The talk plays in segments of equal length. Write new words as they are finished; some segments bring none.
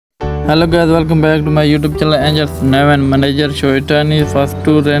Hello guys, welcome back to my YouTube channel. Angels 9 manager Shoitani first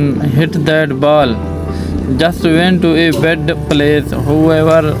to run hit that ball. Just went to a bad place.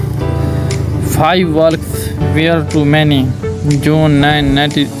 However, 5 walks were too many. June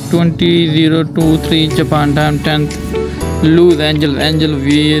 9, 2023 Japan time 10th. Lose Angel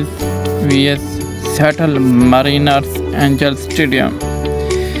vs Seattle Mariners Angel Stadium.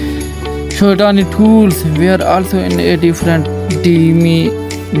 Shoitani tools were also in a different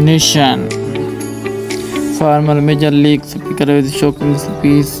nation. Former Major League speaker with shocking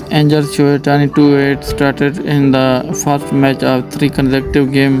speech. Angel Shoitani 2-8 started in the first match of 3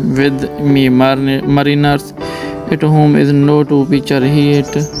 consecutive games with Mariners at home is no two pitcher. He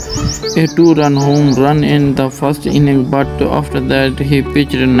hit a 2-run home run in the first inning, but after that he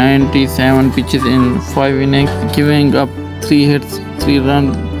pitched 97 pitches in 5 innings, giving up 3 hits, 3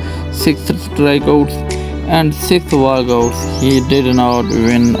 runs, 6 strikeouts and 6 walkouts. He did not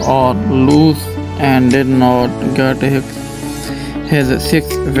win or lose and did not get his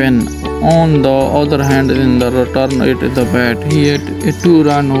 6th win. On the other hand, in the return at the bat, he had a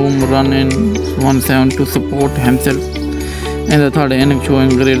 2-run home run in 1/7 to support himself in the 3rd inning, showing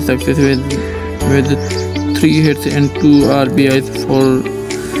great success with 3 hits and 2 RBIs for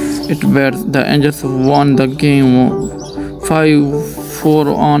its bats. The Angels won the game 5-4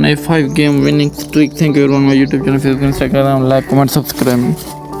 on a 5-game winning streak. Thank you everyone on my YouTube channel, Facebook, Instagram, like, comment, subscribe.